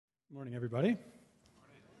Morning, everybody.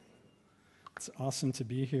 It's awesome to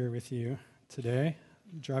be here with you today.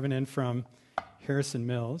 I'm driving in from Harrison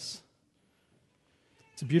Mills.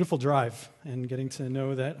 It's a beautiful drive, and getting to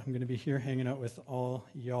know that I'm going to be here hanging out with all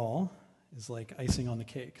y'all is like icing on the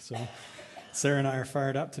cake. So Sarah and I are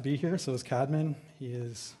fired up to be here. So is Cadman. He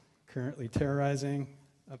is currently terrorizing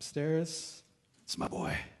upstairs. It's my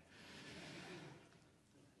boy.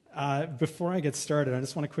 Before I get started, I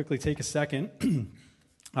just want to quickly take a second.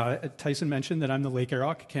 Tyson mentioned that I'm the Lake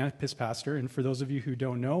Arrock campus pastor, and for those of you who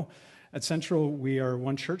don't know, at Central we are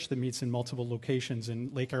one church that meets in multiple locations,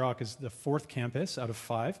 and Lake Arrock is the fourth campus out of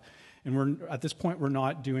 5. And at this point we're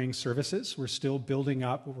not doing services. We're still building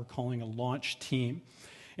up what we're calling a launch team.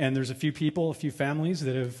 And there's a few people, a few families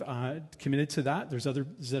that have committed to that. There's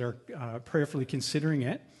others that are prayerfully considering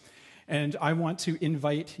it. And I want to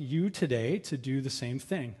invite you today to do the same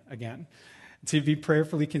thing again, to be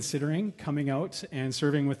prayerfully considering coming out and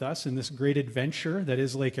serving with us in this great adventure that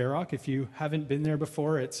is Lake Arrock. If you haven't been there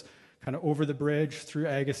before, it's kind of over the bridge, through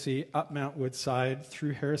Agassiz, up Mount Woodside,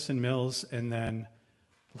 through Harrison Mills, and then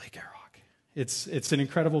Lake Arrock. It's an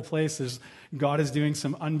incredible place. God is doing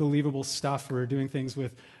some unbelievable stuff. We're doing things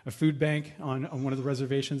with a food bank on one of the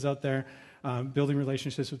reservations out there, building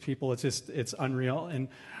relationships with people. It's unreal. And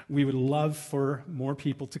we would love for more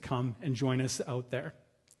people to come and join us out there.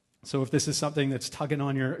 So if this is something that's tugging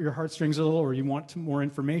on your heartstrings a little, or you want more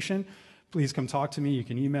information, please come talk to me. You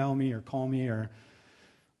can email me or call me or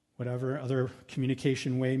whatever other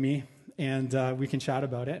communication way me, and we can chat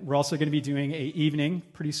about it. We're also going to be doing an evening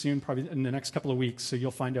pretty soon, probably in the next couple of weeks, so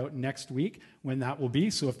you'll find out next week when that will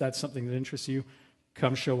be. So if that's something that interests you,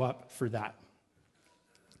 come show up for that.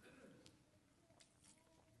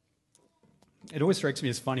 It always strikes me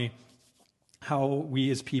as funny how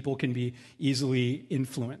we as people can be easily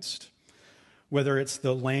influenced, whether it's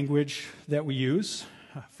the language that we use.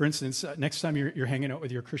 For instance, next time you're hanging out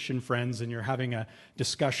with your Christian friends and you're having a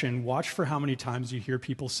discussion, watch for how many times you hear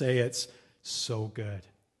people say it's so good,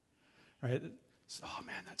 right? Oh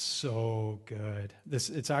man, that's so good.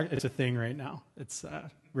 It's a thing right now.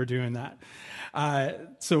 We're doing that.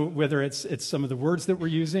 So whether it's some of the words that we're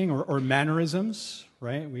using or mannerisms,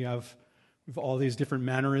 right? We have all these different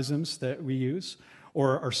mannerisms that we use,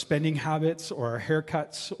 or our spending habits, or our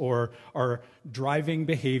haircuts, or our driving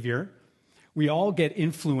behavior. We all get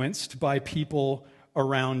influenced by people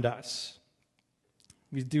around us.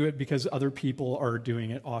 We do it because other people are doing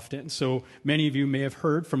it often. So many of you may have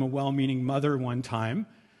heard from a well-meaning mother one time,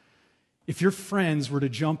 if your friends were to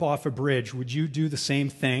jump off a bridge, would you do the same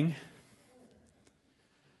thing?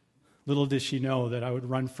 Little did she know that I would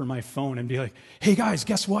run for my phone and be like, hey guys,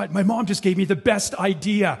 guess what? My mom just gave me the best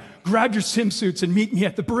idea. Grab your swimsuits and meet me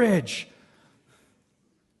at the bridge.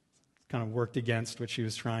 Kind of worked against what she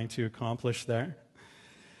was trying to accomplish there.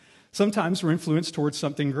 Sometimes we're influenced towards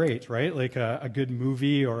something great, right? Like a good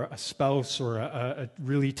movie or a spouse or a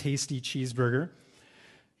really tasty cheeseburger.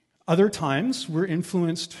 Other times we're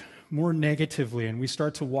influenced more negatively and we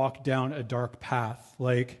start to walk down a dark path,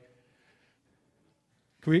 like,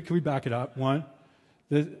 Can we back it up? One,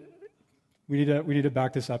 we need to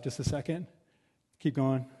back this up just a second. Keep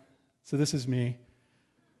going. So this is me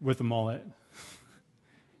with a mullet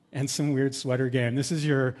and some weird sweater game. This is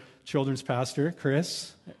your children's pastor,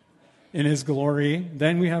 Chris, in his glory.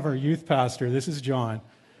 Then we have our youth pastor. This is John.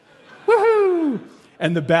 Woohoo!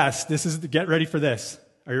 And the best. Get ready for this.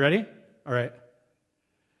 Are you ready? All right.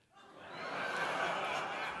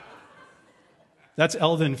 That's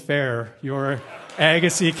Eldon Fair, your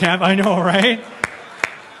Agassiz camp. I know, right?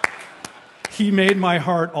 He made my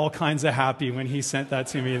heart all kinds of happy when he sent that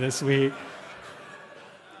to me this week.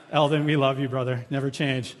 Eldon, we love you, brother. Never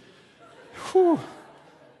change. Whew.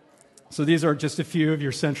 So these are just a few of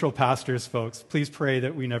your central pastors, folks. Please pray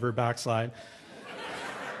that we never backslide.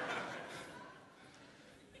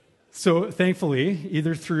 So thankfully,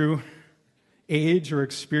 either through age or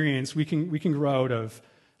experience, we can grow out of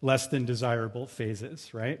less than desirable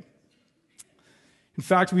phases, right? In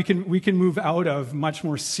fact, we can move out of much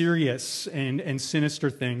more serious and sinister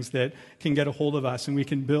things that can get a hold of us, and we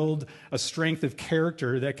can build a strength of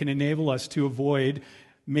character that can enable us to avoid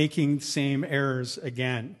making same errors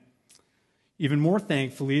again. Even more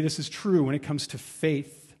thankfully, this is true when it comes to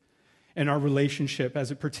faith and our relationship as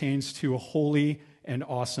it pertains to a holy and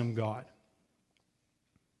awesome God.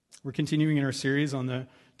 We're continuing in our series on the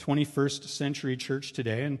 21st century church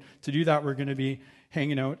today, and to do that, we're going to be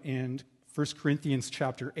hanging out in 1 Corinthians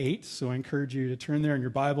chapter 8, so I encourage you to turn there in your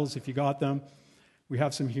Bibles if you got them. We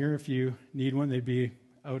have some here if you need one. They'd be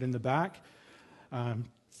out in the back.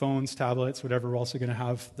 Phones, tablets, whatever. We're also going to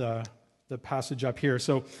have the the passage up here.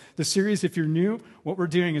 So the series, if you're new, what we're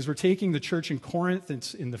doing is we're taking the church in Corinth,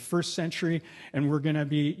 it's in the first century, and we're going to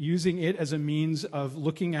be using it as a means of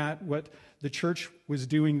looking at what the church was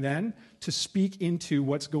doing then to speak into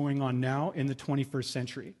what's going on now in the 21st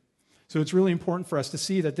century. So it's really important for us to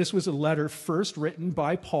see that this was a letter first written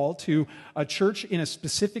by Paul to a church in a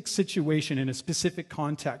specific situation, in a specific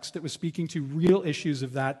context that was speaking to real issues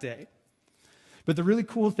of that day. But the really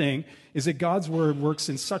cool thing is that God's word works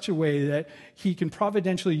in such a way that he can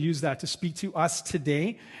providentially use that to speak to us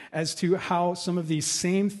today as to how some of these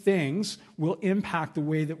same things will impact the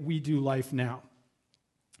way that we do life now.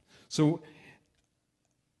 So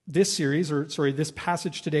this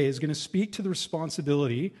passage today is going to speak to the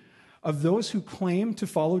responsibility of those who claim to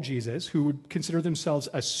follow Jesus, who would consider themselves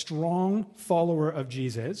a strong follower of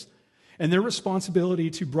Jesus, and their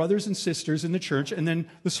responsibility to brothers and sisters in the church and then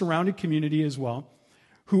the surrounding community as well,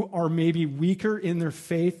 who are maybe weaker in their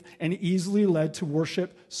faith and easily led to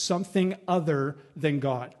worship something other than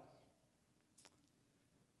God.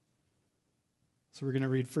 So we're going to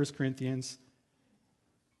read 1 Corinthians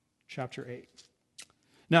chapter 8.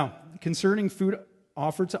 Now, concerning food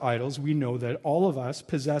offered to idols, we know that all of us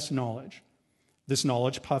possess knowledge. This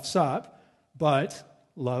knowledge puffs up, but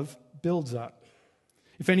love builds up.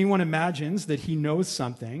 If anyone imagines that he knows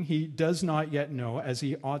something, he does not yet know as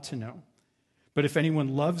he ought to know. But if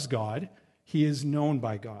anyone loves God, he is known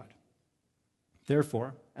by God.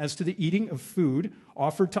 Therefore, as to the eating of food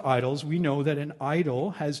offered to idols, we know that an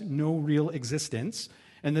idol has no real existence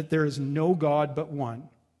and that there is no God but one.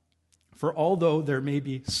 For although there may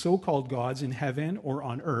be so-called gods in heaven or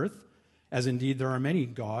on earth, as indeed there are many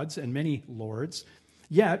gods and many lords,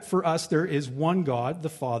 yet for us there is one God, the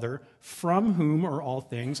Father, from whom are all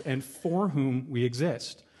things and for whom we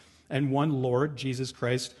exist, and one Lord, Jesus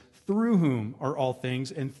Christ, through whom are all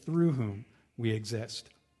things and through whom we exist.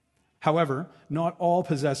 However, not all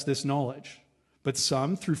possess this knowledge, but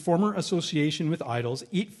some, through former association with idols,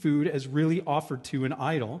 eat food as really offered to an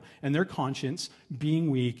idol, and their conscience, being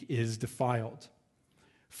weak, is defiled.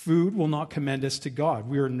 Food will not commend us to God.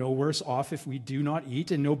 We are no worse off if we do not eat,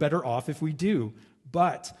 and no better off if we do.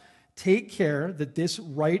 But take care that this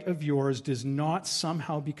right of yours does not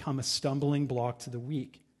somehow become a stumbling block to the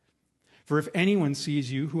weak. For if anyone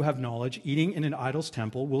sees you who have knowledge eating in an idol's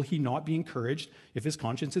temple, will he not be encouraged, if his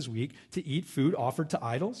conscience is weak, to eat food offered to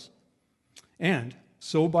idols? And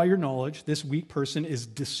so by your knowledge, this weak person is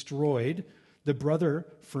destroyed, the brother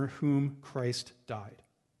for whom Christ died.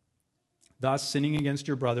 Thus, sinning against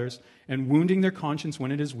your brothers and wounding their conscience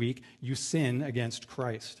when it is weak, you sin against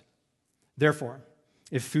Christ. Therefore,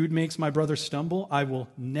 if food makes my brother stumble, I will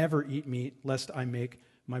never eat meat, lest I make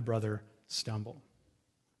my brother stumble.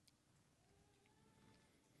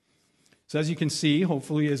 So as you can see,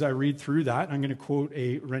 hopefully as I read through that, I'm going to quote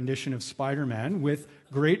a rendition of Spider-Man, with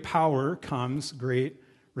great power comes great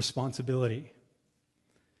responsibility.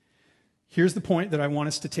 Here's the point that I want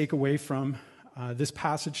us to take away from this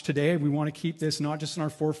passage today. We want to keep this not just in our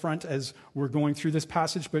forefront as we're going through this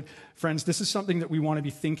passage, but friends, this is something that we want to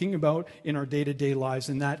be thinking about in our day-to-day lives,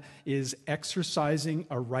 and that is exercising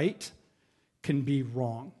a right can be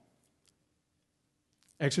wrong.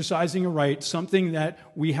 Exercising a right, something that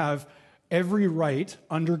we have every right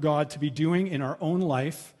under God to be doing in our own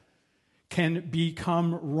life, can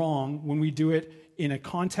become wrong when we do it in a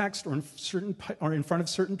context or in front of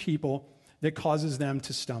certain people that causes them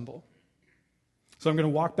to stumble. So I'm going to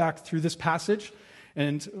walk back through this passage,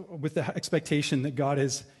 and with the expectation that God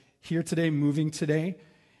is here today, moving today,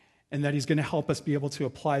 and that he's going to help us be able to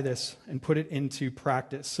apply this and put it into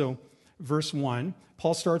practice. So verse 1,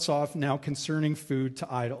 Paul starts off now concerning food to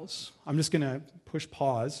idols. I'm just going to push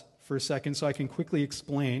pause for a second so I can quickly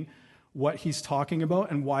explain what he's talking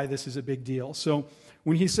about and why this is a big deal. So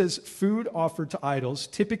when he says food offered to idols,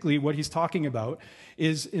 typically what he's talking about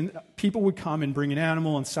is people would come and bring an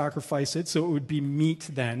animal and sacrifice it, so it would be meat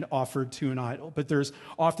then offered to an idol. But there's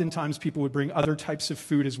oftentimes people would bring other types of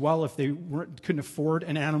food as well. If they couldn't afford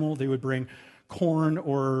an animal, they would bring corn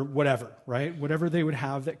or whatever, right? Whatever they would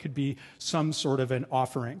have that could be some sort of an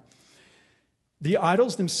offering. The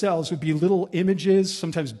idols themselves would be little images,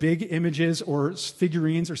 sometimes big images or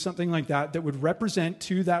figurines or something like that, that would represent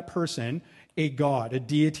to that person a god, a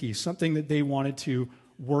deity, something that they wanted to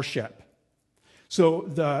worship. So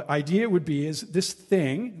the idea would be is this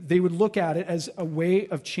thing, they would look at it as a way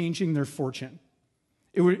of changing their fortune.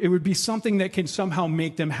 It would be something that can somehow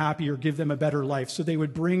make them happy or give them a better life. So they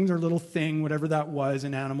would bring their little thing, whatever that was,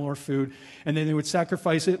 an animal or food, and then they would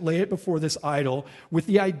sacrifice it, lay it before this idol, with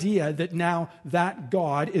the idea that now that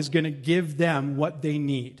God is going to give them what they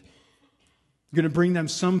need. Going to bring them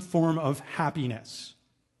some form of happiness.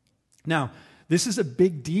 Now, this is a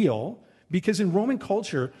big deal because in Roman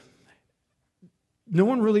culture, no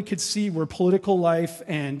one really could see where political life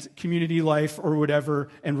and community life or whatever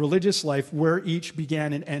and religious life, where each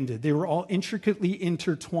began and ended. They were all intricately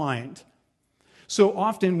intertwined. So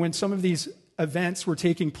often when some of these events were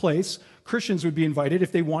taking place, Christians would be invited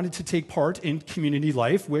if they wanted to take part in community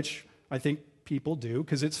life, which I think people do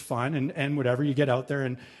because it's fun and whatever. You get out there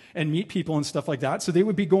and meet people and stuff like that. So they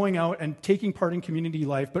would be going out and taking part in community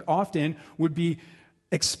life, but often would be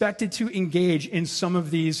expected to engage in some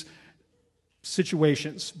of these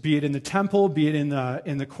situations, be it in the temple, be it in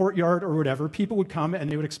the courtyard or whatever. People would come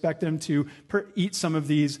and they would expect them to eat some of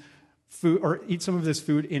these food or eat some of this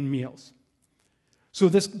food in meals. So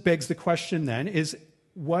this begs the question then is,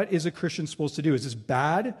 what is a Christian supposed to do? Is this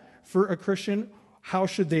bad for a Christian? How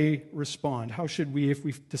should they respond? How should we, if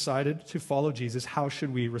we've decided to follow Jesus, how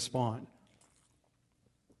should we respond?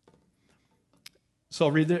 So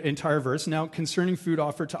I'll read the entire verse. Now, concerning food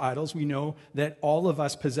offered to idols, we know that all of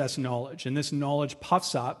us possess knowledge, and this knowledge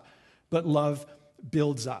puffs up, but love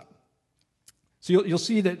builds up. So you'll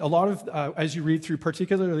see that a lot of, as you read through,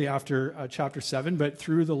 particularly after chapter 7, but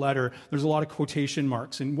through the letter, there's a lot of quotation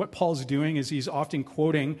marks. And what Paul's doing is he's often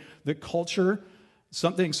quoting the culture,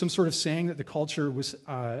 some sort of saying that the culture was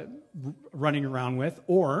running around with,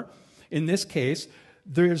 or in this case,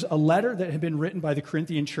 there's a letter that had been written by the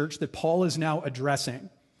Corinthian church that Paul is now addressing.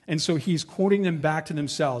 And so he's quoting them back to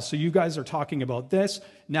themselves. So you guys are talking about this,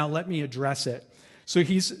 now let me address it. So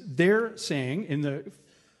they're saying in the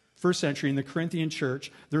first century in the Corinthian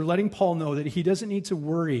church, they're letting Paul know that he doesn't need to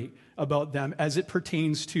worry about them as it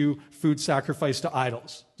pertains to food sacrificed to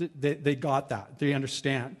idols. They got that. They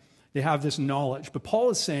understand. They have this knowledge. But Paul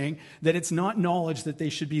is saying that it's not knowledge that they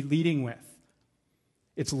should be leading with.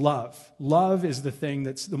 It's love. Love is the thing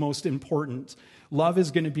that's the most important. Love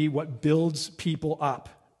is going to be what builds people up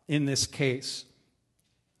in this case.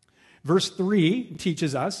 Verse 3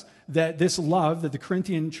 teaches us that this love that the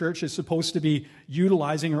Corinthian church is supposed to be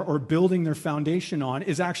utilizing or building their foundation on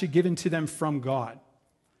is actually given to them from God.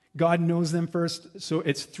 God knows them first, so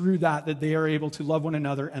it's through that they are able to love one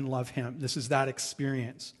another and love him. This is that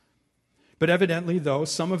experience. But evidently, though,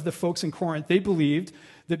 some of the folks in Corinth, they believed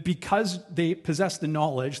that because they possessed the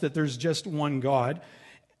knowledge that there's just one God,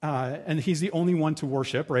 and he's the only one to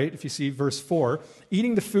worship, right? If you see verse 4,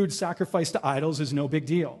 eating the food sacrificed to idols is no big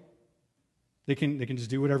deal. They can just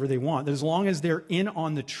do whatever they want. As long as they're in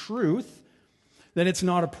on the truth, then it's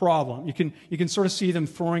not a problem. You can sort of see them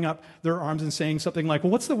throwing up their arms and saying something like,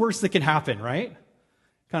 well, what's the worst that can happen, right?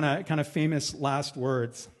 Kind of famous last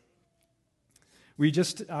words. We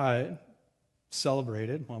just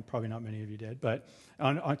celebrated, well, probably not many of you did, but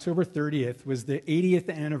on October 30th was the 80th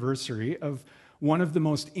anniversary of one of the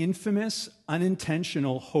most infamous,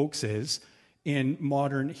 unintentional hoaxes in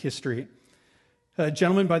modern history. A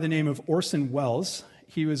gentleman by the name of Orson Welles,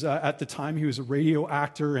 he was, at the time, he was a radio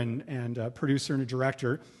actor and a producer and a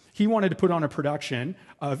director. He wanted to put on a production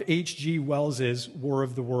of H.G. Wells's War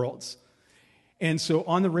of the Worlds. And so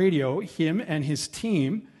on the radio, him and his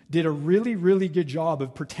team did a really, really good job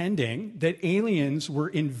of pretending that aliens were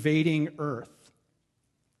invading Earth.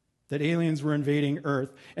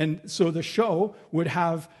 And so the show would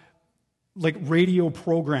have like radio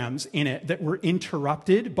programs in it that were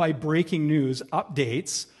interrupted by breaking news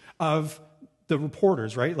updates of the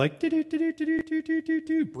reporters, right? Like,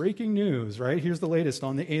 breaking news, right? Here's the latest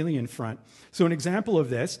on the alien front. So an example of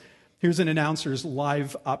this, here's an announcer's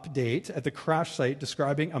live update at the crash site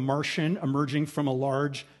describing a Martian emerging from a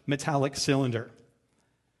large metallic cylinder.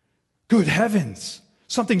 Good heavens!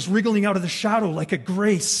 Something's wriggling out of the shadow like a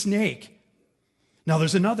gray snake. Now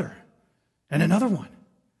there's another, and another one,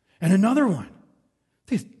 and another one.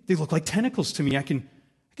 They look like tentacles to me. I can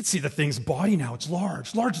see the thing's body now. It's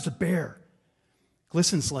large as a bear.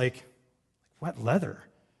 Glistens like wet leather.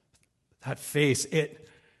 That face,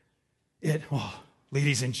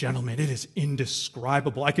 ladies and gentlemen, it is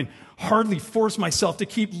indescribable. I can hardly force myself to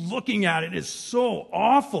keep looking at it. It is so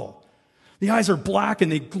awful. The eyes are black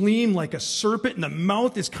and they gleam like a serpent, and the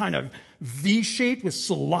mouth is kind of V-shaped with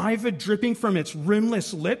saliva dripping from its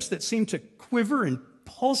rimless lips that seem to quiver and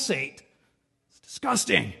pulsate. It's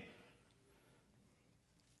disgusting.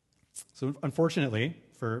 So unfortunately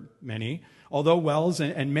for many, although Wells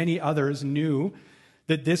and many others knew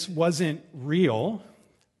that this wasn't real,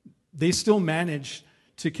 they still managed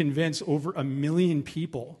to convince over 1 million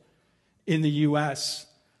people in the U.S.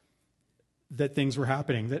 that things were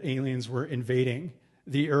happening, that aliens were invading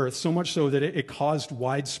the Earth, so much so that it caused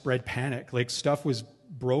widespread panic. Like, stuff was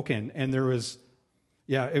broken, and it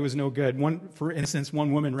was no good. For instance,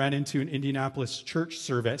 one woman ran into an Indianapolis church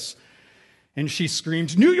service, And she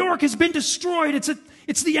screamed, "New York has been destroyed.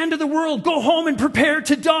 It's the end of the world. Go home and prepare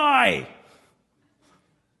to die."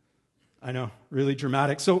 I know, really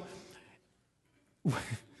dramatic. So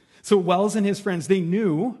Wells and his friends, they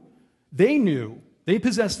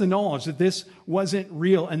possessed the knowledge that this wasn't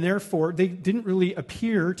real, and therefore they didn't really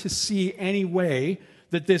appear to see any way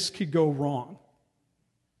that this could go wrong.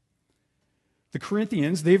 The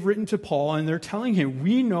Corinthians, they've written to Paul and they're telling him,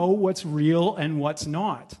 we know what's real and what's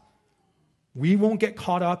not. We won't get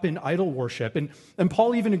caught up in idol worship. And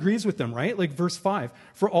Paul even agrees with them, right? Like verse 5,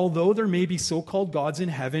 "For although there may be so-called gods in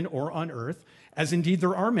heaven or on earth, as indeed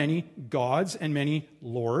there are many gods and many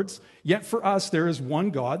lords, yet for us there is one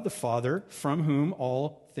God, the Father, from whom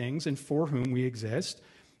all things and for whom we exist,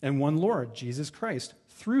 and one Lord, Jesus Christ,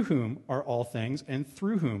 through whom are all things and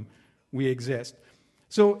through whom we exist."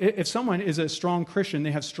 So if someone is a strong Christian,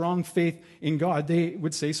 they have strong faith in God, they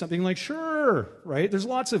would say something like, sure, right? There's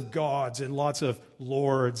lots of gods and lots of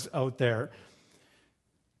lords out there.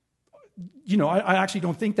 I actually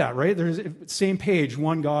don't think that, right? There's same page,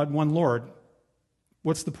 one God, one Lord.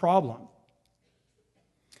 What's the problem?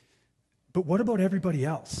 But what about everybody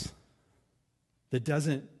else that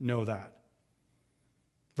doesn't know that?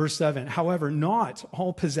 Verse 7, "However, not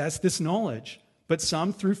all possess this knowledge. But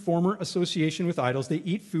some, through former association with idols, they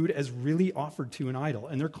eat food as really offered to an idol,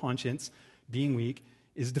 and their conscience, being weak,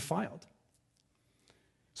 is defiled."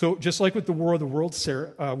 So just like with the War of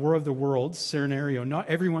the Worlds scenario, not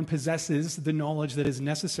everyone possesses the knowledge that is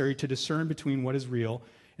necessary to discern between what is real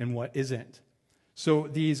and what isn't. So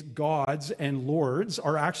these gods and lords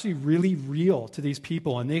are actually really real to these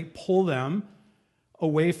people, and they pull them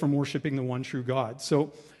away from worshiping the one true God.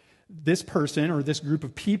 So this person or this group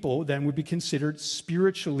of people then would be considered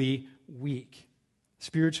spiritually weak.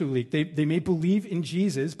 Spiritually weak. They may believe in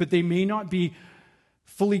Jesus, but they may not be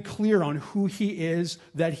fully clear on who he is,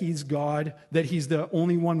 that he's God, that he's the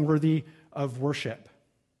only one worthy of worship.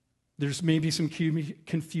 There's maybe some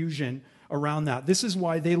confusion around that. This is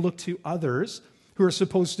why they look to others who are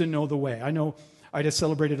supposed to know the way. I know I just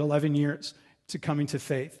celebrated 11 years to coming to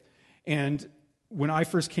faith. And when I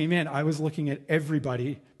first came in, I was looking at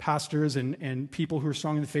everybody, pastors and people who are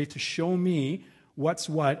strong in the faith, to show me what's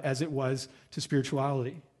what as it was to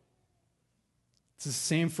spirituality. It's the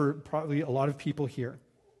same for probably a lot of people here.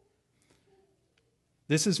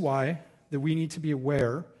 This is why that we need to be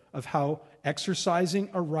aware of how exercising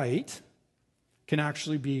a right can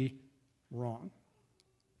actually be wrong.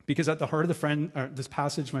 Because at the heart of this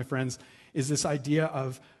passage, my friends, is this idea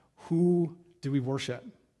of who do we worship?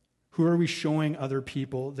 Who are we showing other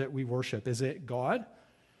people that we worship? Is it God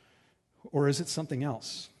or is it something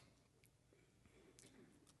else?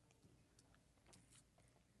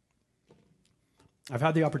 I've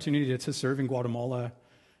had the opportunity to serve in Guatemala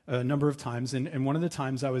a number of times, and one of the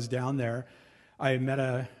times I was down there, I met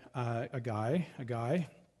a guy.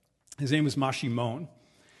 His name was Mashimon.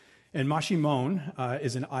 And Mashimon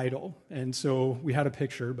is an idol. And so we had a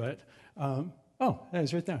picture, but,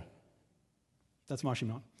 it's right there. That's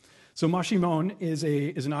Mashimon. So Mashimon is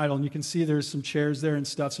an idol, and you can see there's some chairs there and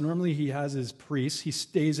stuff. So normally he has his priests. He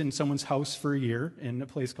stays in someone's house for a year in a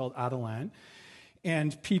place called Adalan.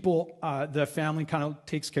 And people, the family kind of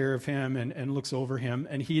takes care of him and looks over him,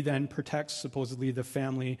 and he then protects supposedly the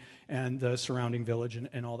family and the surrounding village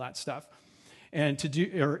and all that stuff. And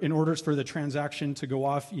in order for the transaction to go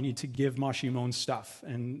off, you need to give Mashimon stuff.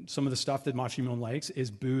 And some of the stuff that Mashimon likes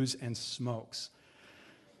is booze and smokes.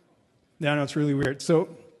 Yeah, I know, it's really weird.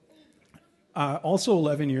 So also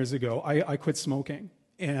 11 years ago, I quit smoking.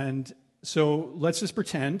 And so let's just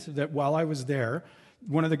pretend that while I was there,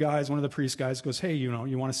 one of the priest guys goes, "Hey, you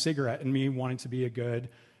want a cigarette?" And me wanting to be a good,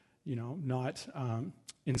 not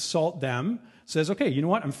insult them, says, "Okay, you know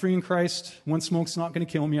what? I'm free in Christ. One smoke's not going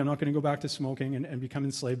to kill me. I'm not going to go back to smoking and become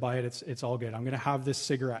enslaved by it. It's all good. I'm going to have this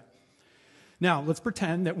cigarette." Now, let's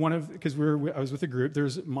pretend that because I was with a group,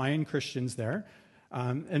 there's Mayan Christians there.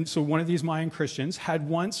 And so one of these Mayan Christians had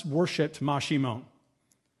once worshipped Mashimon.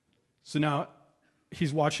 So now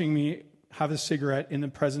he's watching me have a cigarette in the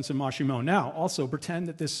presence of Mashimon. Now, also pretend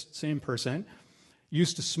that this same person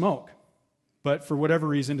used to smoke, but for whatever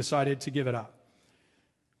reason decided to give it up.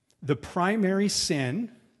 The primary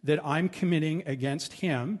sin that I'm committing against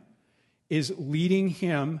him is leading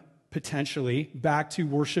him potentially back to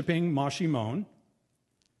worshiping Mashimon,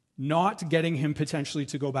 not getting him potentially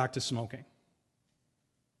to go back to smoking.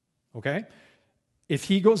 Okay? If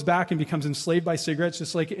he goes back and becomes enslaved by cigarettes,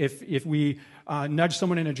 just like if we nudge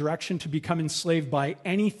someone in a direction to become enslaved by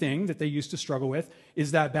anything that they used to struggle with,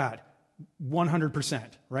 is that bad? 100%,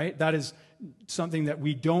 right? That is something that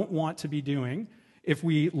we don't want to be doing if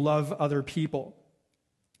we love other people.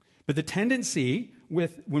 But the tendency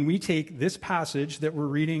when we take this passage that we're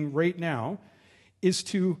reading right now is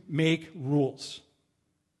to make rules.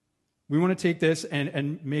 We want to take this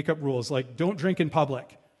and make up rules, like don't drink in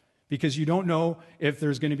public because you don't know if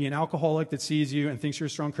there's going to be an alcoholic that sees you and thinks you're a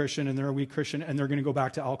strong Christian and they're a weak Christian and they're going to go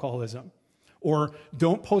back to alcoholism. Or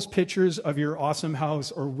don't post pictures of your awesome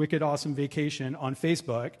house or wicked awesome vacation on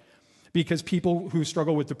Facebook because people who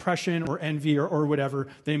struggle with depression or envy or whatever,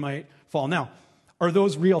 they might fall. Now, are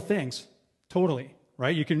those real things? Totally,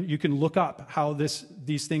 right? You can look up how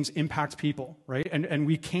these things impact people, right? And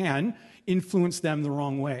we can influence them the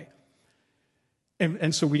wrong way.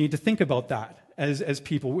 And so we need to think about that as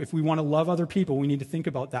people. If we want to love other people, we need to think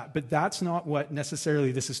about that. But that's not what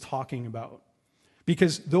necessarily this is talking about.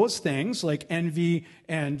 Because those things, like envy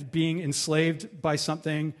and being enslaved by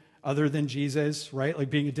something other than Jesus, right?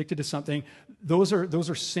 Like being addicted to something, those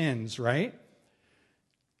are sins, right?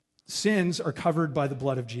 Sins are covered by the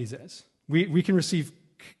blood of Jesus. We can receive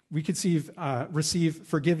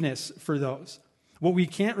forgiveness for those. What we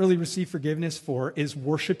can't really receive forgiveness for is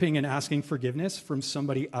worshiping and asking forgiveness from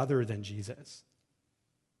somebody other than Jesus.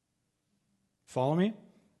 Follow me?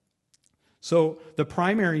 So the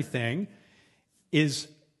primary thing is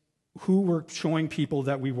who we're showing people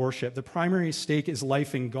that we worship. The primary stake is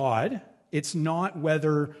life in God. It's not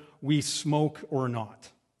whether we smoke or not.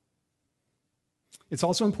 It's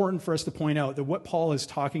also important for us to point out that what Paul is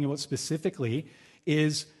talking about specifically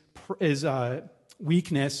is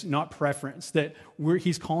weakness, not preference. That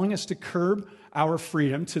he's calling us to curb our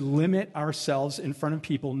freedom, to limit ourselves in front of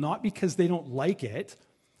people, not because they don't like it,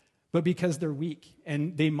 but because they're weak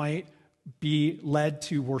and they might be led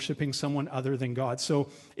to worshiping someone other than God. So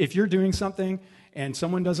if you're doing something and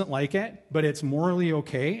someone doesn't like it, but it's morally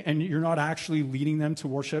okay, and you're not actually leading them to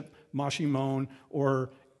worship Mashimon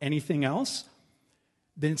or anything else,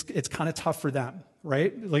 then it's kind of tough for them,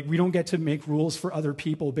 right? Like we don't get to make rules for other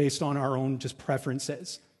people based on our own just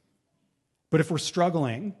preferences. But if we're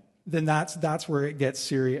struggling, then that's where it gets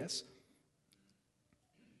serious.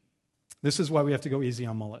 This is why we have to go easy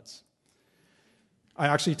on mullets. I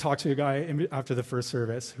actually talked to a guy after the first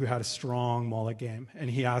service who had a strong mullet game, and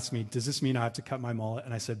he asked me, does this mean I have to cut my mullet?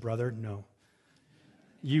 And I said, brother, no.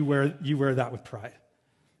 You wear that with pride.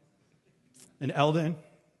 And Eldon,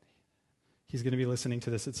 he's going to be listening to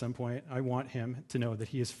this at some point. I want him to know that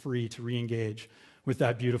he is free to re-engage with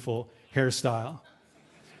that beautiful hairstyle.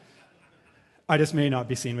 I just may not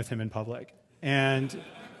be seen with him in public, and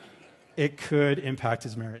it could impact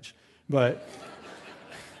his marriage. But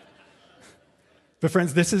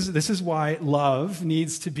friends, this is why love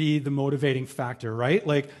needs to be the motivating factor, right?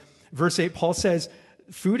 Like verse 8, Paul says,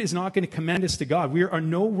 food is not going to commend us to God. We are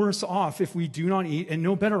no worse off if we do not eat and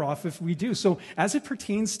no better off if we do. So as it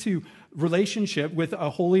pertains to relationship with a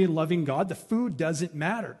holy and loving God, the food doesn't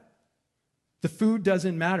matter. The food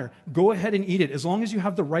doesn't matter. Go ahead and eat it. As long as you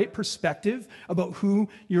have the right perspective about who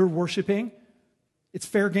you're worshiping, it's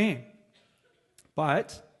fair game.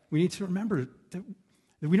 But we need to remember that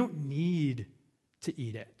we don't need to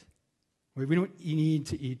eat it. We don't need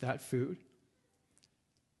to eat that food.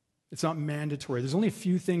 It's not mandatory. There's only a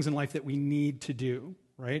few things in life that we need to do,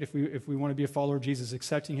 right? If we want to be a follower of Jesus,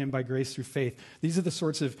 accepting him by grace through faith. These are the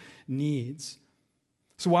sorts of needs.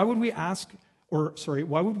 So why would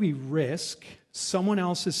we risk someone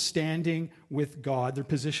else's standing with God, their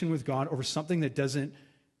position with God, over something that doesn't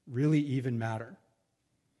really even matter?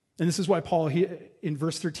 And this is why Paul, in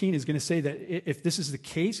verse 13, is going to say that if this is the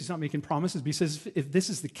case, he's not making promises, but he says, if this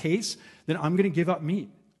is the case, then I'm going to give up meat.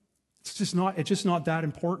 It's just not that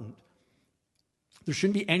important. There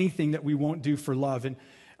shouldn't be anything that we won't do for love. And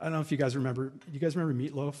I don't know if you guys remember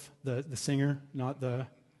Meatloaf, the singer, not the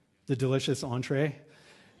delicious entree?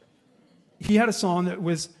 He had a song that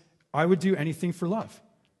was, I would do anything for love.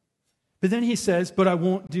 But then he says, but I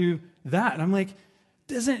won't do that. And I'm like,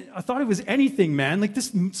 I thought it was anything, man. Like,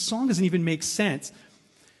 this song doesn't even make sense.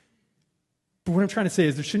 But what I'm trying to say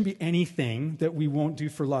is there shouldn't be anything that we won't do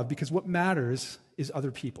for love, because what matters is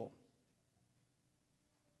other people.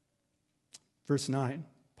 Verse 9,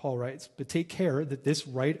 Paul writes, but take care that this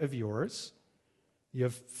right of yours, you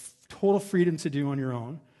have total freedom to do on your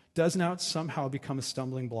own, does not somehow become a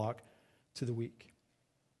stumbling block to the weak.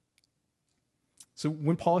 So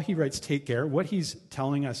when Paul, writes take care, what he's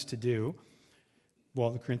telling us to do, well,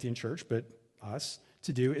 the Corinthian church, but us,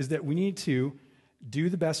 to do, is that we need to do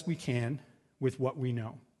the best we can with what we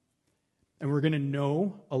know. And we're going to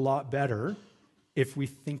know a lot better if we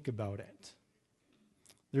think about it.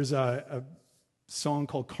 There's a song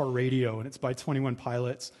called Car Radio, and it's by 21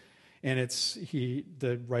 Pilots. And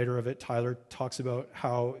the writer of it, Tyler, talks about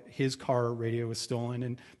how his car radio was stolen.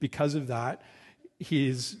 And because of that,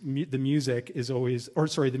 the music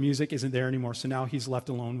the music isn't there anymore. So now he's left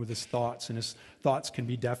alone with his thoughts, and his thoughts can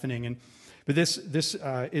be deafening. But this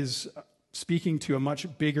is speaking to a much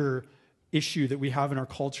bigger issue that we have in our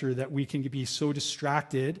culture, that we can be so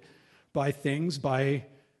distracted by things, by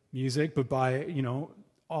music, but by,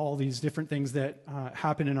 all these different things that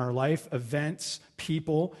happen in our life, events,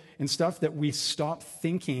 people, and stuff, that we stop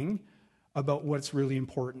thinking about what's really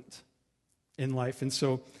important in life. And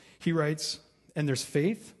so he writes, and there's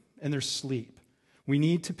faith and there's sleep. We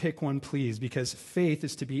need to pick one, please, because faith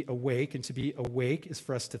is to be awake, and to be awake is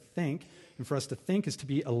for us to think, and for us to think is to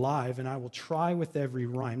be alive. And I will try with every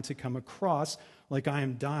rhyme to come across like I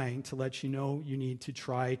am dying to let you know you need to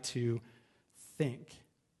try to think.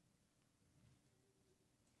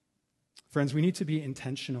 Friends, we need to be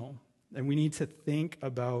intentional, and we need to think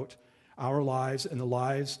about our lives and the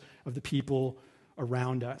lives of the people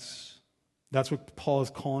around us. That's what Paul is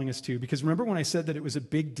calling us to. Because remember when I said that it was a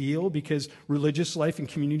big deal because religious life and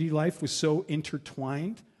community life was so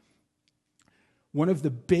intertwined? One of the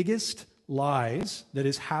biggest lies that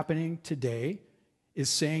is happening today is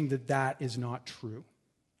saying that that is not true.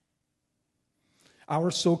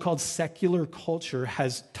 Our so-called secular culture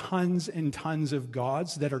has tons and tons of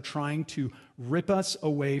gods that are trying to rip us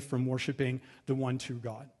away from worshiping the one true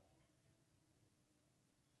God.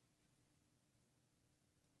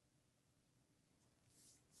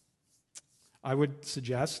 I would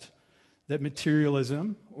suggest that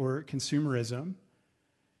materialism or consumerism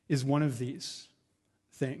is one of these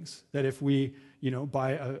things. That if we,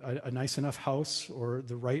 buy a nice enough house, or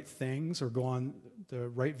the right things, or go on the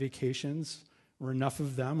right vacations, or enough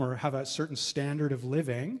of them, or have a certain standard of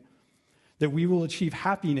living, that we will achieve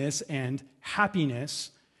happiness, and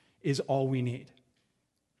happiness is all we need.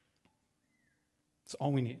 It's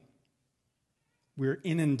all we need. We're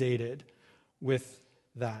inundated with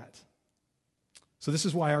that. So this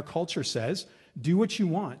is why our culture says, do what you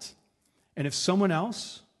want. And if someone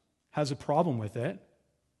else has a problem with it,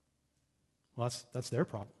 well, that's their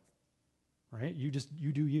problem, right? You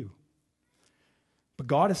do you. But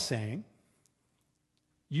God is saying,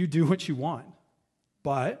 you do what you want.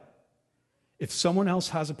 But if someone else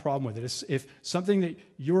has a problem with it, if something that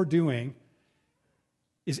you're doing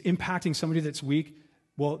is impacting somebody that's weak,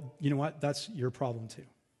 well, you know what? That's your problem too.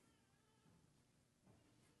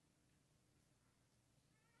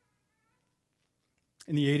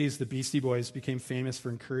 In the 80s, the Beastie Boys became famous for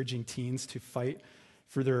encouraging teens to fight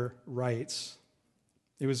for their rights.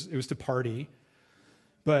 It was to party.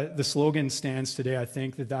 But the slogan stands today. I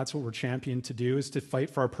think that's what we're championed to do, is to fight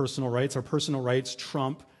for our personal rights. Our personal rights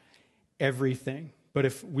trump everything. But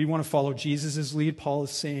if we want to follow Jesus' lead, Paul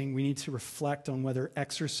is saying we need to reflect on whether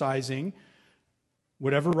exercising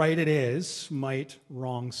whatever right it is might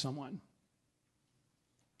wrong someone.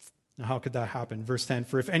 Now, how could that happen? Verse 10,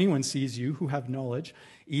 for if anyone sees you who have knowledge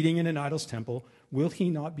eating in an idol's temple, will he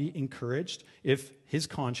not be encouraged, if his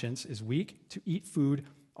conscience is weak, to eat food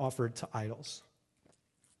offered to idols?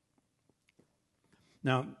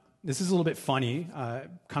 Now, this is a little bit funny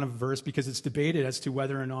kind of verse, because it's debated as to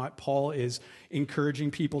whether or not Paul is encouraging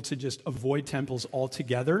people to just avoid temples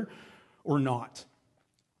altogether or not.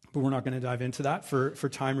 But we're not going to dive into that for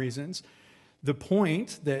time reasons. The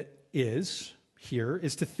point that is here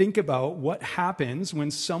is to think about what happens when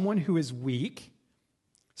someone who is weak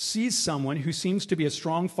sees someone who seems to be a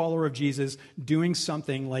strong follower of Jesus doing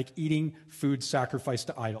something like eating food sacrificed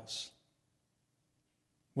to idols.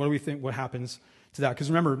 What do we think? What happens to that? Because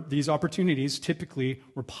remember, these opportunities typically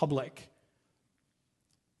were public.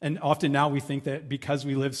 And often now we think that because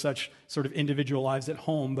we live such sort of individual lives at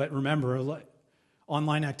home, but remember,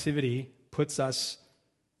 online activity puts us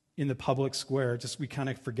in the public square. Just we kind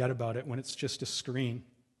of forget about it when it's just a screen.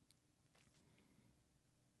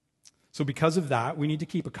 So because of that, we need to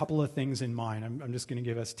keep a couple of things in mind. I'm just going to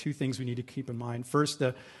give us two things we need to keep in mind. First,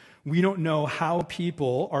 we don't know how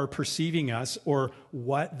people are perceiving us or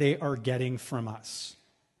what they are getting from us.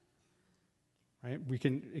 Right?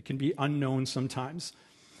 It can be unknown sometimes.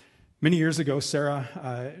 Many years ago,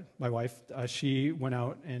 Sarah, my wife, she went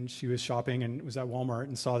out and she was shopping and was at Walmart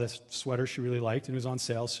and saw this sweater she really liked, and it was on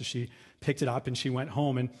sale, so she picked it up and she went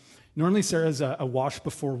home. And normally Sarah's a wash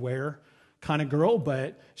before wear kind of girl,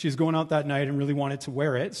 but she was going out that night and really wanted to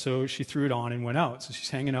wear it, so she threw it on and went out. So she's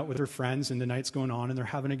hanging out with her friends, and the night's going on, and they're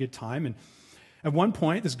having a good time. And at one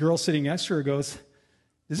point, this girl sitting next to her goes,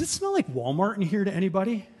 "Does it smell like Walmart in here to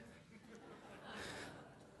anybody?"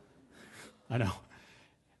 I know.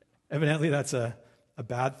 Evidently, that's a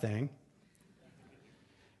bad thing.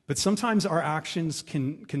 But sometimes our actions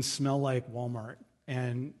can smell like Walmart,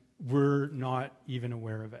 and we're not even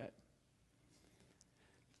aware of it.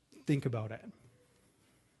 Think about it.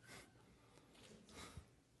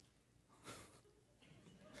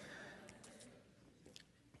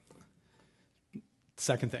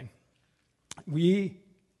 Second thing, we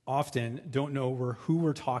often don't know who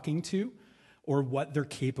we're talking to or what they're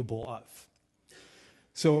capable of.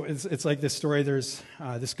 So it's like this story. There's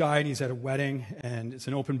this guy, and he's at a wedding, and it's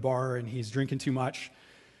an open bar, and he's drinking too much.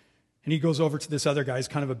 And he goes over to this other guy. He's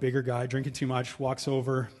kind of a bigger guy, drinking too much, walks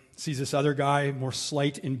over, sees this other guy, more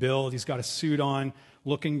slight in build. He's got a suit on,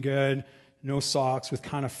 looking good, no socks, with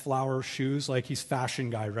kind of flower shoes, like he's fashion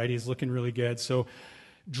guy, right? He's looking really good. So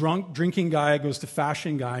drinking guy goes to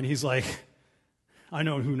fashion guy, and he's like, I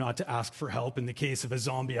know who not to ask for help in the case of a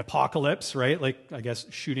zombie apocalypse, right? Like, I guess,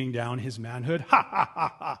 shooting down his manhood. Ha, ha,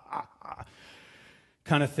 ha, ha, ha, ha.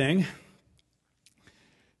 Kind of thing.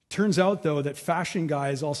 Turns out, though, that fashion guy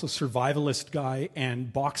is also survivalist guy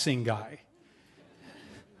and boxing guy.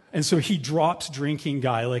 And so he drops drinking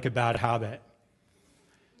guy like a bad habit.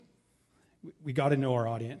 We got to know our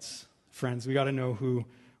audience, friends. We got to know who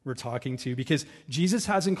we're talking to, because Jesus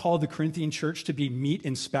hasn't called the Corinthian church to be meat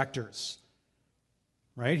inspectors.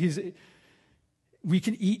 Right? We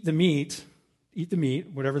can eat the meat,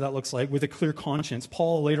 whatever that looks like, with a clear conscience.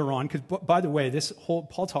 Paul later on, because by the way,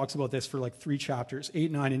 Paul talks about this for like 3 chapters,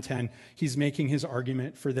 8, 9, and 10. He's making his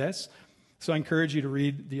argument for this. So I encourage you to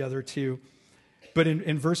read the other 2. But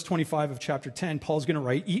in verse 25 of chapter 10, Paul's going to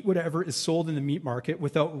write, eat whatever is sold in the meat market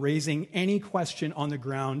without raising any question on the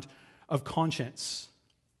ground of conscience.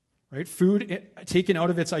 Right? Food taken out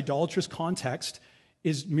of its idolatrous context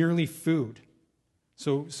is merely food.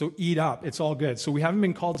 So eat up. It's all good. So we haven't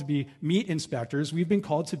been called to be meat inspectors. We've been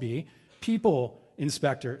called to be people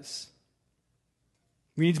inspectors.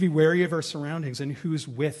 We need to be wary of our surroundings and who's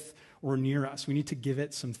with or near us. We need to give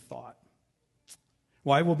it some thought.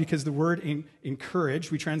 Why? Well, because the word encourage,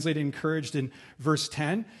 we translated encouraged in verse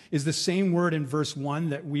 10, is the same word in verse 1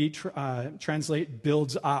 that we translate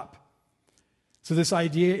builds up. So this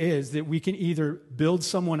idea is that we can either build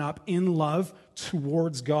someone up in love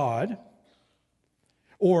towards God,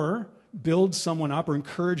 or build someone up or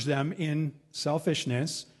encourage them in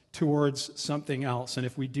selfishness towards something else. And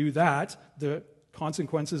if we do that, the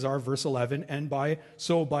consequences are, verse 11, and by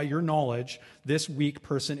your knowledge, this weak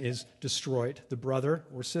person is destroyed, the brother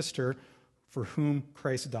or sister for whom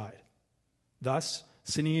Christ died. Thus,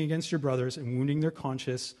 sinning against your brothers and wounding their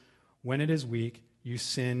conscience when it is weak, you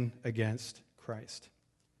sin against Christ.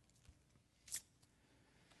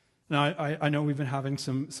 Now, I know we've been having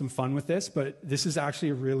some fun with this, but this is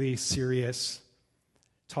actually a really serious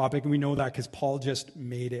topic, and we know that because Paul just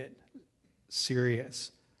made it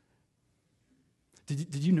serious.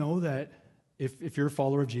 Did you know that if you're a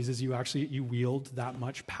follower of Jesus, you wield that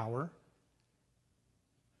much power?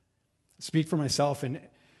 I speak for myself, and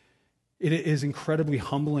it is incredibly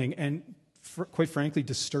humbling and quite frankly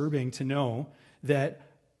disturbing to know that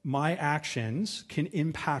my actions can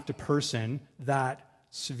impact a person that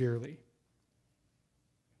severely.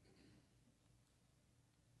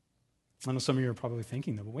 I know some of you are probably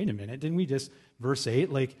thinking, though, but wait a minute, didn't we just, verse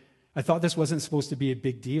 8, like, I thought this wasn't supposed to be a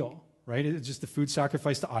big deal, right? It's just the food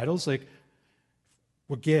sacrifice to idols, like,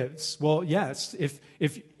 what gives? Well, yes, if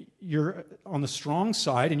you're on the strong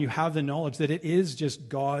side and you have the knowledge that it is just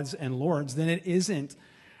gods and lords, then it isn't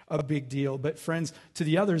a big deal. But friends, to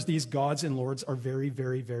the others, these gods and lords are very,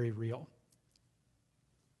 very, very real.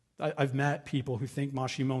 I've met people who think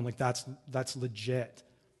Mashimon, like that's legit.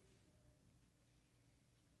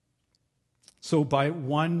 So by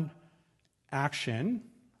one action,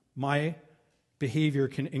 my behavior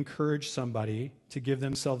can encourage somebody to give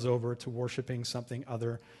themselves over to worshiping something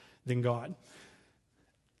other than God.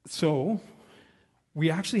 So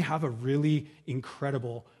we actually have a really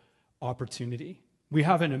incredible opportunity. We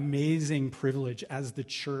have an amazing privilege as the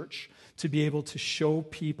church to be able to show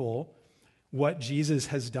people what Jesus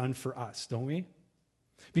has done for us, don't we?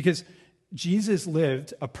 Because Jesus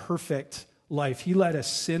lived a perfect life. He led a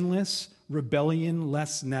sinless,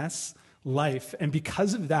 rebellionlessness life. And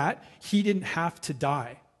because of that, he didn't have to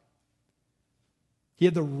die. He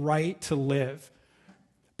had the right to live.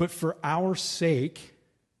 But for our sake,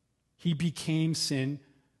 he became sin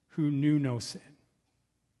who knew no sin,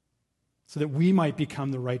 so that we might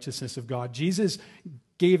become the righteousness of God. Jesus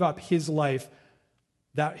gave up his life,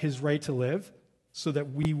 that his right to live, so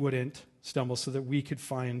that we wouldn't stumble, so that we could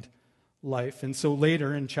find life. And so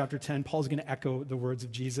later in chapter 10, Paul's going to echo the words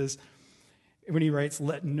of Jesus when he writes,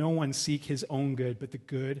 "Let no one seek his own good, but the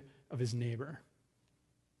good of his neighbor."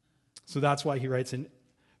 So that's why he writes in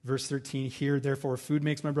verse 13, "Here, therefore, if food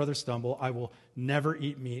makes my brother stumble, I will never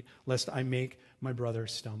eat meat, lest I make my brother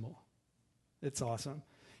stumble." It's awesome.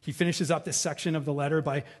 He finishes up this section of the letter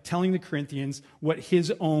by telling the Corinthians what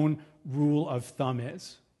his own rule of thumb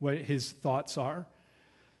is, what his thoughts are.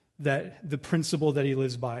 that the principle that he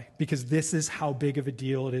lives by, because this is how big of a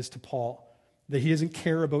deal it is to Paul, that he doesn't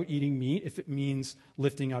care about eating meat if it means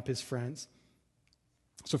lifting up his friends.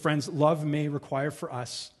 So friends, love may require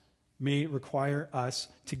us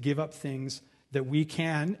to give up things that we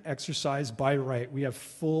can exercise by right. We have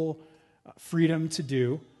full freedom to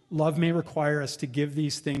do. Love may require us to give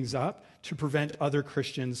these things up to prevent other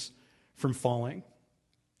Christians from falling,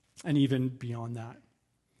 and even beyond that.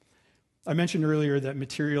 I mentioned earlier that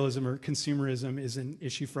materialism or consumerism is an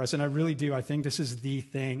issue for us, and I really do. I think this is the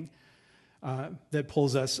thing that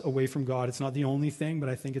pulls us away from God. It's not the only thing, but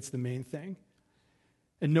I think it's the main thing.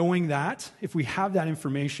 And knowing that, if we have that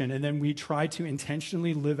information and then we try to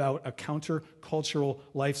intentionally live out a countercultural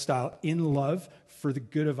lifestyle in love for the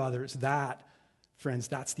good of others, that, friends,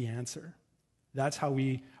 that's the answer. That's how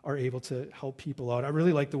we are able to help people out. I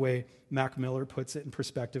really like the way Mac Miller puts it in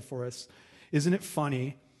perspective for us. Isn't it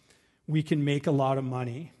funny? We can make a lot of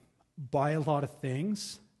money, buy a lot of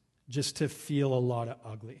things, just to feel a lot of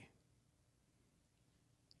ugly.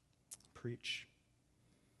 Preach.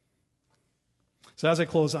 So as I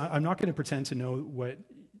close, I'm not going to pretend to know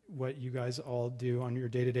what you guys all do on your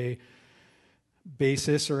day-to-day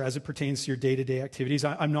basis or as it pertains to your day-to-day activities.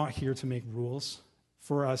 I'm not here to make rules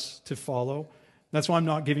for us to follow. That's why I'm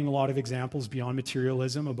not giving a lot of examples beyond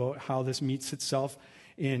materialism about how this meets itself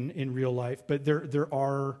in real life. But there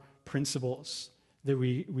are principles that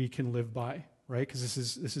we can live by, right? Because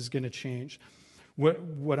this is going to change.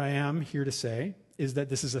 What I am here to say is that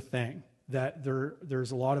this is a thing, that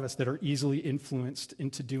there's a lot of us that are easily influenced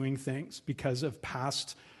into doing things because of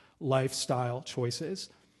past lifestyle choices,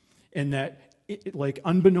 and that like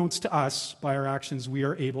unbeknownst to us, by our actions, we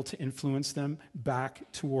are able to influence them back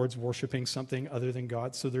towards worshiping something other than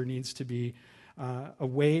God. So there needs to be a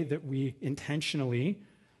way that we intentionally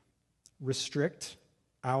restrict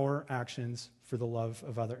our actions for the love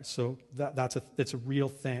of others. So that's a real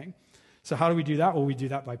thing. So how do we do that? Well, we do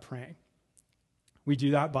that by praying. We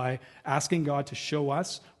do that by asking God to show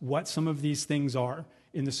us what some of these things are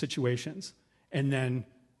in the situations, and then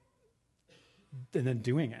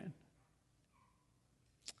doing it.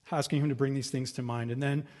 Asking him to bring these things to mind. And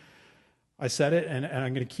then I said it, and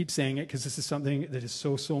I'm going to keep saying it because this is something that is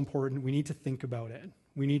so important. We need to think about it.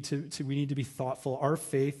 We need to be thoughtful. Our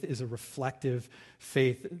faith is a reflective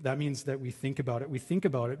faith. That means that we think about it. We think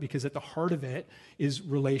about it because at the heart of it is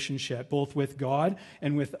relationship, both with God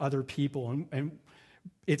and with other people. And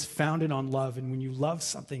it's founded on love. And when you love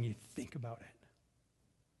something, you think about it.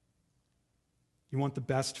 You want the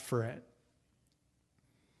best for it.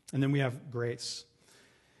 And then we have grace.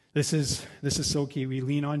 This is so key. We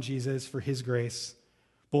lean on Jesus for his grace,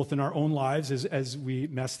 both in our own lives as we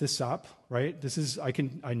mess this up, right?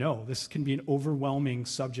 I know this can be an overwhelming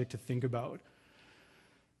subject to think about.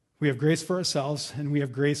 We have grace for ourselves, and we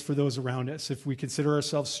have grace for those around us. If we consider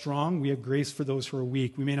ourselves strong, we have grace for those who are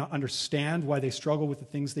weak. We may not understand why they struggle with the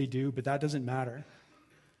things they do, but that doesn't matter.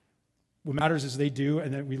 What matters is they do,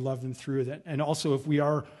 and that we love them through it. And also, if we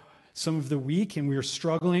are some of the weak and we are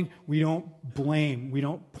struggling, we don't blame, we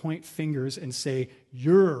don't point fingers and say,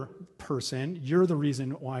 you're the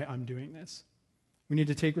reason why I'm doing this. We need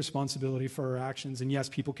to take responsibility for our actions. And yes,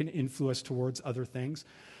 people can influence towards other things,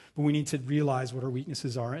 but we need to realize what our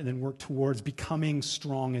weaknesses are and then work towards becoming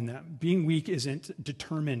strong in them. Being weak isn't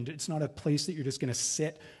determined. It's not a place that you're just going to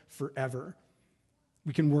sit forever.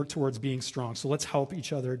 We can work towards being strong. So let's help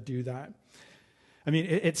each other do that. I mean,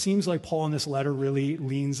 it seems like Paul in this letter really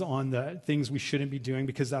leans on the things we shouldn't be doing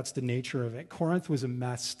because that's the nature of it. Corinth was a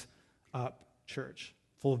messed up church,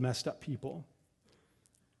 full of messed up people.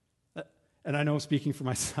 And I know, speaking for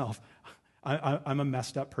myself, I'm a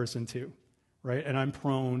messed up person too, right? And I'm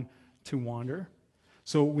prone to wander.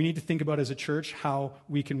 So we need to think about as a church how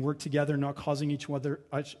we can work together, not causing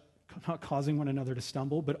one another to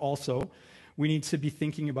stumble, but also we need to be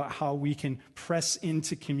thinking about how we can press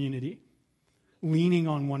into community, leaning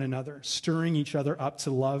on one another, stirring each other up to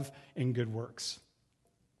love and good works.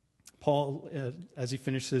 Paul, as he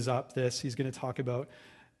finishes up this, he's going to talk about,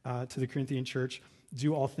 to the Corinthian church,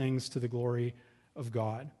 do all things to the glory of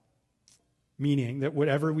God. Meaning that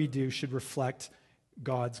whatever we do should reflect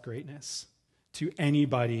God's greatness to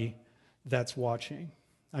anybody that's watching.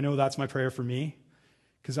 I know that's my prayer for me,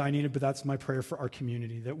 because I need it, but that's my prayer for our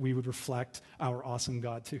community, that we would reflect our awesome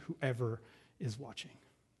God to whoever is watching.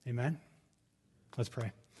 Amen? Let's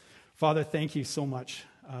pray. Father, thank you so much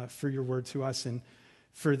for your word to us and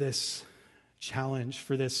for this challenge,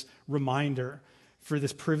 for this reminder, for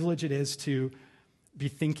this privilege it is to be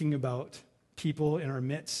thinking about people in our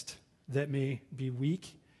midst that may be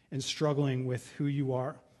weak and struggling with who you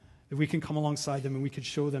are, that we can come alongside them and we can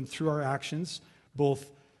show them through our actions,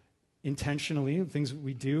 both intentionally, things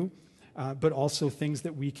we do, but also things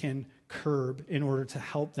that we can curb in order to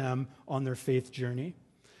help them on their faith journey.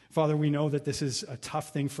 Father, we know that this is a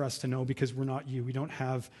tough thing for us to know because we're not you. We don't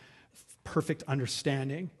have perfect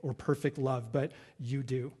understanding or perfect love, but you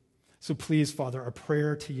do. So please, Father, our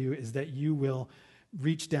prayer to you is that you will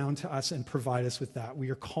reach down to us and provide us with that. We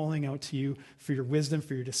are calling out to you for your wisdom,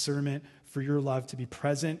 for your discernment, for your love to be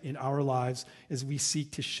present in our lives as we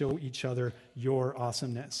seek to show each other your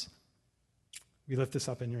awesomeness. We lift this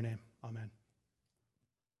up in your name. Amen.